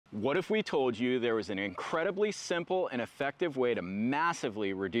What if we told you there was an incredibly simple and effective way to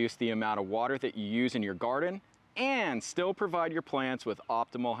massively reduce the amount of water that you use in your garden and still provide your plants with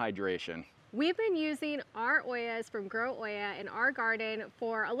optimal hydration? We've been using our Oyas from Grow Olla in our garden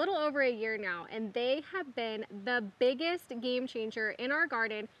for a little over a year now, and they have been the biggest game changer in our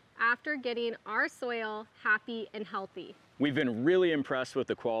garden after getting our soil happy and healthy. We've been really impressed with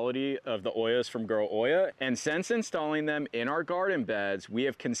the quality of the Oyas from Grow Olla, and since installing them in our garden beds, we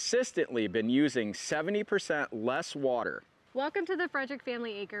have consistently been using 70% less water. Welcome to the Frederick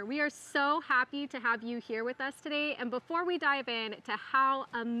Family Acre. We are so happy to have you here with us today. And before we dive in to how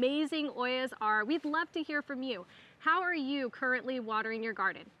amazing Oyas are, we'd love to hear from you. How are you currently watering your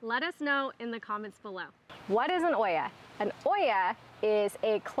garden? Let us know in the comments below. What is an Olla? An Olla is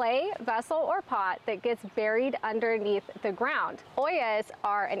a clay vessel or pot that gets buried underneath the ground. Oyas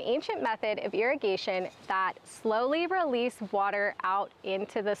are an ancient method of irrigation that slowly release water out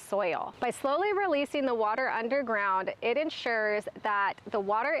into the soil. By slowly releasing the water underground, it ensures that the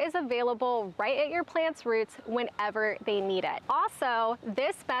water is available right at your plant's roots whenever they need it. Also,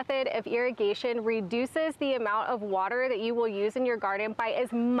 this method of irrigation reduces the amount of water that you will use in your garden by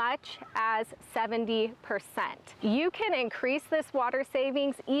as much as 70%. You can increase this water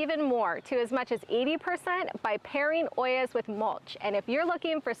savings even more to as much as 80% by pairing Oyas with mulch. And if you're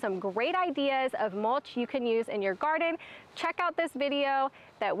looking for some great ideas of mulch you can use in your garden, check out this video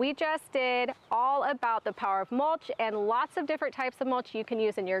that we just did all about the power of mulch and lots of different types of mulch you can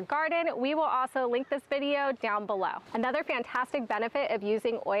use in your garden. We will also link this video down below. Another fantastic benefit of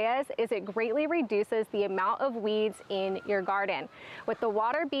using Oyas is it greatly reduces the amount of weeds in your garden. With the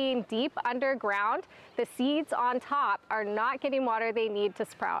water being deep underground, the seeds on top are not getting water they need to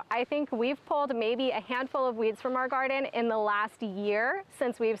sprout. I think we've pulled maybe a handful of weeds from our garden in the last year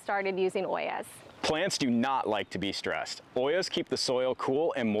since we've started using Oyas. Plants do not like to be stressed. Oyas keep the soil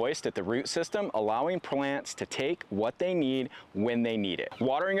cool and moist at the root system, allowing plants to take what they need when they need it.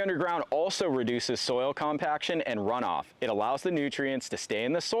 Watering underground also reduces soil compaction and runoff. It allows the nutrients to stay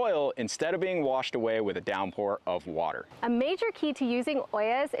in the soil instead of being washed away with a downpour of water. A major key to using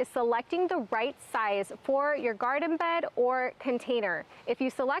Oyas is selecting the right size for your garden bed or container. If you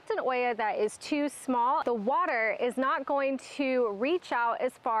select an Olla that is too small, the water is not going to reach out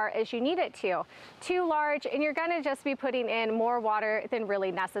as far as you need it to. Too large, and you're gonna just be putting in more water than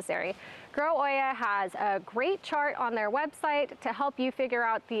really necessary. Grow Olla has a great chart on their website to help you figure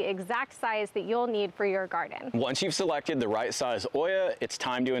out the exact size that you'll need for your garden. Once you've selected the right size Olla, it's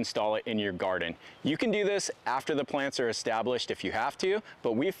time to install it in your garden. You can do this after the plants are established if you have to,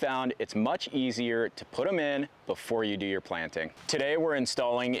 but we've found it's much easier to put them in before you do your planting. Today we're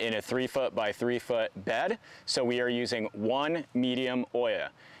installing in a 3-foot by 3-foot bed, so we are using one medium Olla.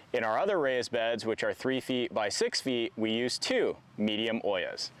 In our other raised beds, which are 3 feet by 6 feet, we use 2 medium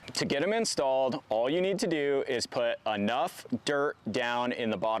Oyas. To get them installed, all you need to do is put enough dirt down in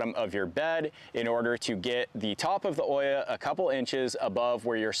the bottom of your bed in order to get the top of the Olla a couple inches above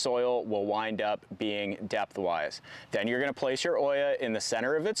where your soil will wind up being depth-wise. Then you're gonna place your Olla in the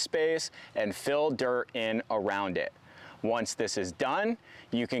center of its space and fill dirt in around it. Once this is done,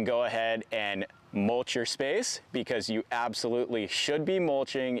 you can go ahead and mulch your space, because you absolutely should be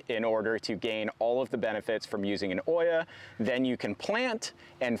mulching in order to gain all of the benefits from using an Olla. Then you can plant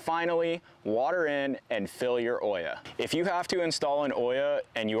and finally water in and fill your Olla. If you have to install an Olla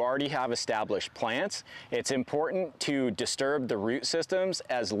and you already have established plants, it's important to disturb the root systems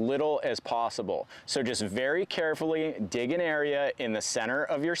as little as possible. So just very carefully dig an area in the center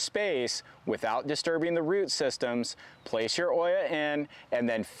of your space without disturbing the root systems, place your Olla in, and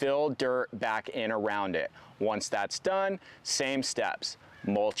then fill dirt back in around it. Once that's done, same steps.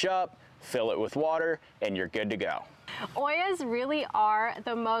 Mulch up, fill it with water, and you're good to go. Oyas really are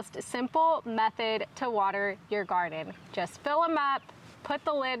the most simple method to water your garden. Just fill them up, put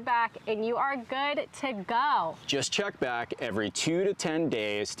the lid back, and you are good to go. Just check back every 2 to 10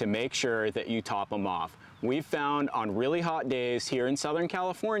 days to make sure that you top them off. We've found on really hot days here in Southern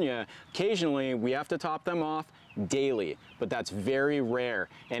California, occasionally we have to top them off daily, but that's very rare.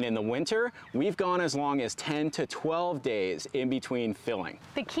 And in the winter, we've gone as long as 10 to 12 days in between filling.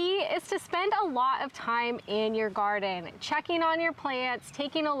 The key is to spend a lot of time in your garden, checking on your plants,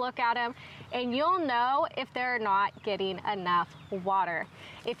 taking a look at them, and you'll know if they're not getting enough water.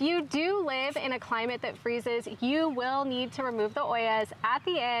 If you do live in a climate that freezes, you will need to remove the Oyas at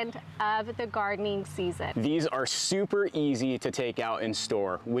the end of the gardening season. These are super easy to take out and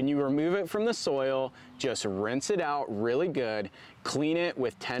store. When you remove it from the soil, just rinse it out really good, clean it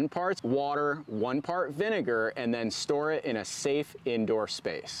with 10 parts water, 1 part vinegar, and then store it in a safe indoor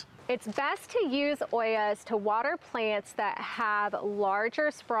space. It's best to use Oyas to water plants that have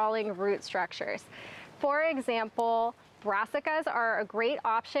larger sprawling root structures. For example, brassicas are a great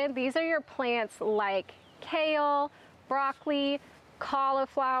option. These are your plants like kale, broccoli,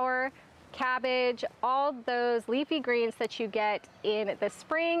 cauliflower, cabbage, all those leafy greens that you get in the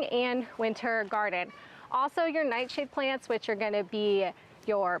spring and winter garden. Also your nightshade plants, which are going to be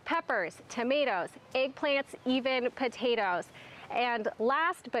your peppers, tomatoes, eggplants, even potatoes. And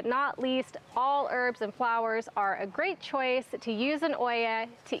last but not least, all herbs and flowers are a great choice to use an Oya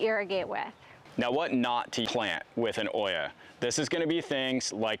to irrigate with. Now, what not to plant with an Oya? This is going to be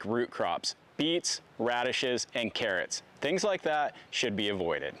things like root crops, beets, radishes, and carrots. Things like that should be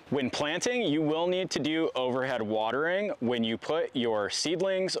avoided. When planting, you will need to do overhead watering when you put your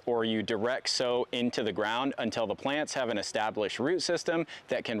seedlings or you direct sow into the ground until the plants have an established root system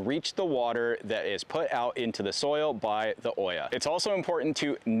that can reach the water that is put out into the soil by the Oya. It's also important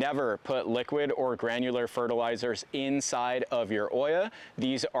to never put liquid or granular fertilizers inside of your Oya.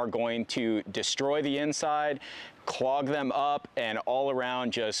 These are going to destroy the inside, clog them up, and all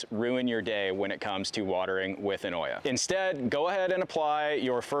around just ruin your day when it comes to watering with an Oya. Instead, go ahead and apply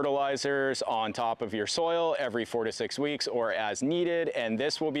your fertilizers on top of your soil every 4 to 6 weeks or as needed, and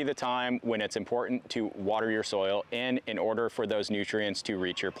this will be the time when it's important to water your soil in order for those nutrients to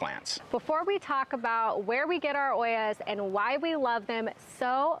reach your plants. Before we talk about where we get our Oyas and why we love them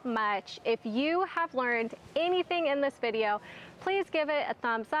so much, if you have learned anything in this video, please give it a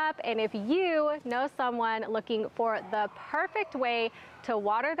thumbs up, and if you know someone looking for the perfect way to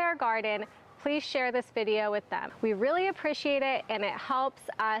water their garden, please share this video with them. We really appreciate it, and it helps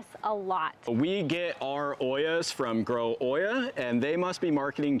us a lot. We get our Oyas from Grow Oya, and they must be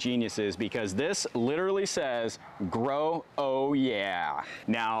marketing geniuses because this literally says, Grow Oh Yeah.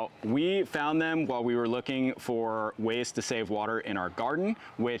 Now, we found them while we were looking for ways to save water in our garden,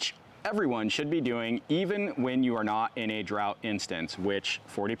 which everyone should be doing even when you are not in a drought instance, which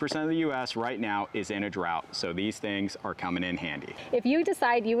 40% of the US right now is in a drought. So these things are coming in handy. If you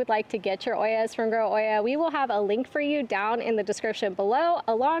decide you would like to get your Oyas from Grow Oya, we will have a link for you down in the description below,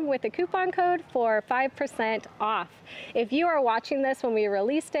 along with a coupon code for 5% off. If you are watching this when we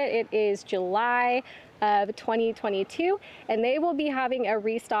released it, it is July of 2022, and they will be having a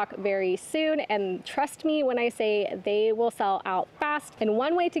restock very soon, and trust me when I say they will sell out fast. And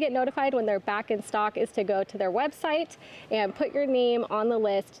one way to get notified when they're back in stock is to go to their website and put your name on the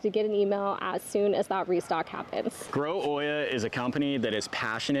list to get an email as soon as that restock happens. Grow Oya is a company that is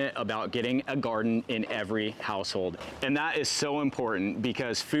passionate about getting a garden in every household, and that is so important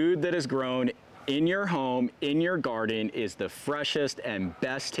because food that is grown in your home, in your garden, is the freshest and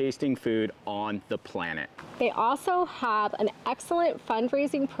best tasting food on the planet. They also have an excellent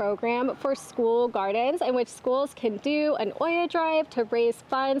fundraising program for school gardens in which schools can do an Oya drive to raise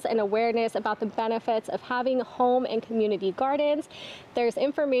funds and awareness about the benefits of having home and community gardens. There's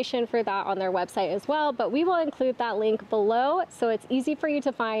information for that on their website as well, but we will include that link below so it's easy for you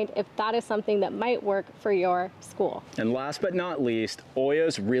to find if that is something that might work for your school. And last but not least,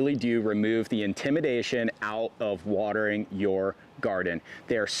 Oyas really do remove the intimidation out of watering your garden.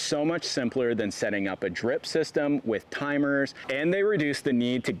 They are so much simpler than setting up a drip system with timers, and they reduce the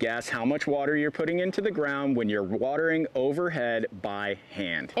need to guess how much water you're putting into the ground when you're watering overhead by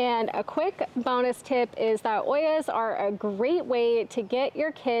hand. And a quick bonus tip is that Oyas are a great way to get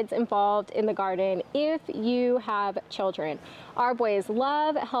your kids involved in the garden if you have children. Our boys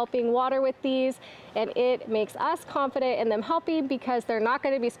love helping water with these, and it makes us confident in them helping because they're not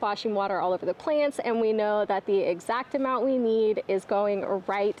going to be splashing water all over the plants, and we know that the exact amount we need is going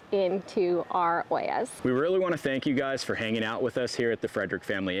right into our Oyas. We really want to thank you guys for hanging out with us here at the Frederick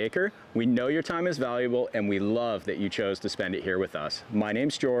Family Acre. We know your time is valuable, and we love that you chose to spend it here with us. My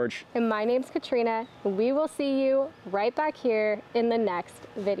name's George. And my name's Katrina. We will see you right back here in the next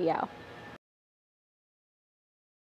video.